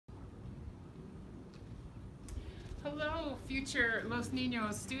Hello, future Los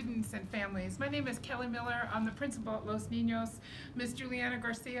Ninos students and families. My name is Kelly Miller. I'm the principal at Los Ninos. Ms. Juliana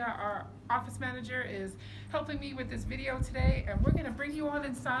Garcia, our office manager, is helping me with this video today, and we're going to bring you on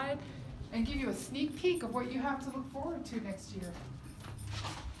inside and give you a sneak peek of what you have to look forward to next year.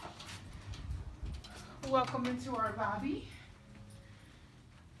 Welcome into our lobby.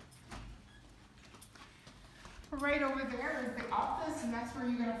 Right over there is the office, and that's where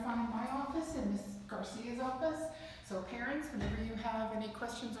you're going to find my office and Ms. Garcia's office. So parents, whenever you have any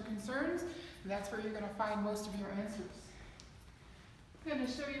questions or concerns, that's where you're going to find most of your answers. I'm going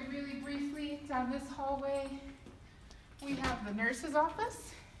to show you really briefly down this hallway. We have the nurse's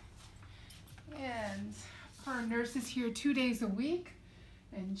office, and our nurse is here 2 days a week,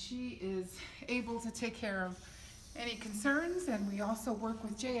 and she is able to take care of any concerns, and we also work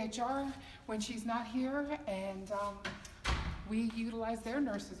with JHR when she's not here, and we utilize their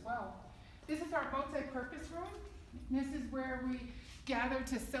nurse as well. This is our multi-purpose room. This is where we gather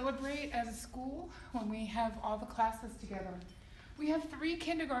to celebrate as a school when we have all the classes together. We have 3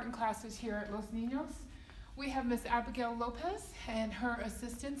 kindergarten classes here at Los Ninos. We have Miss Abigail Lopez and her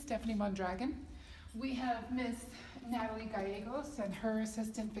assistant Stephanie Mondragon. We have Miss Natalie Gallegos and her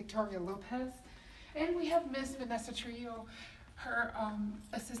assistant Victoria Lopez. And we have Miss Vanessa Trillo. Her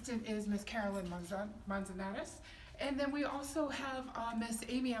assistant is Miss Carolyn Manzanares. And then we also have Miss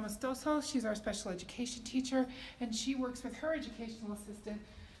Amy Amistoso. She's our special education teacher, and she works with her educational assistant,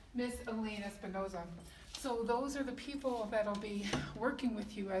 Miss Elena Espinoza. So those are the people that'll be working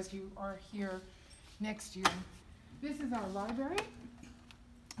with you as you are here next year. This is our library.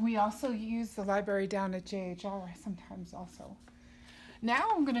 We also use the library down at JHR sometimes also.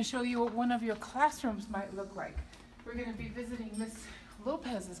 Now I'm going to show you what one of your classrooms might look like. We're going to be visiting Miss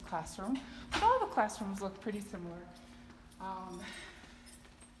Lopez's classroom, but all the classrooms look pretty similar.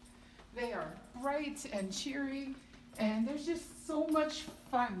 They are bright and cheery, and there's just so much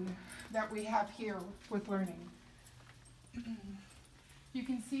fun that we have here with learning. You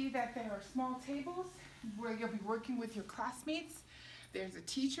can see that there are small tables where you'll be working with your classmates. There's a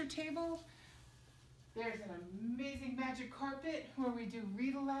teacher table. There's an amazing magic carpet where we do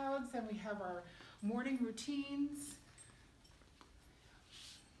read-alouds, and we have our morning routines.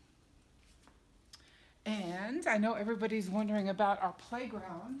 And I know everybody's wondering about our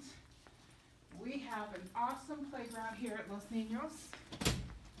playground. We have an awesome playground here at Los Ninos.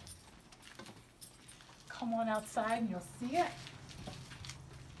 Come on outside and you'll see it.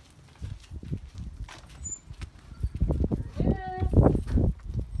 There it is.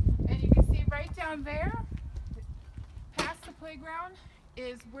 And you can see right down there, past the playground,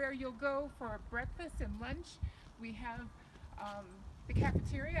 is where you'll go for breakfast and lunch. We have the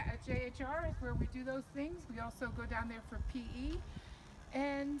cafeteria at JHR is where we do those things. We also go down there for PE.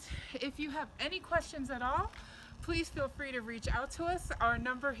 And if you have any questions at all, please feel free to reach out to us. Our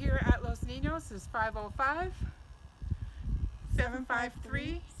number here at Los Ninos is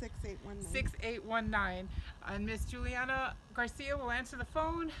 505-753-6819. And Miss Juliana Garcia will answer the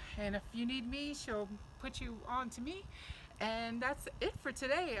phone, and if you need me, she'll put you on to me. And that's it for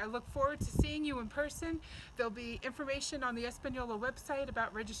today. I look forward to seeing you in person. There'll be information on the Espanola website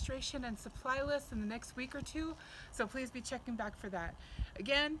about registration and supply lists in the next week or 2, so please be checking back for that.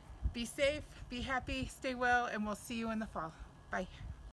 Again, be safe, be happy, stay well, and we'll see you in the fall. Bye.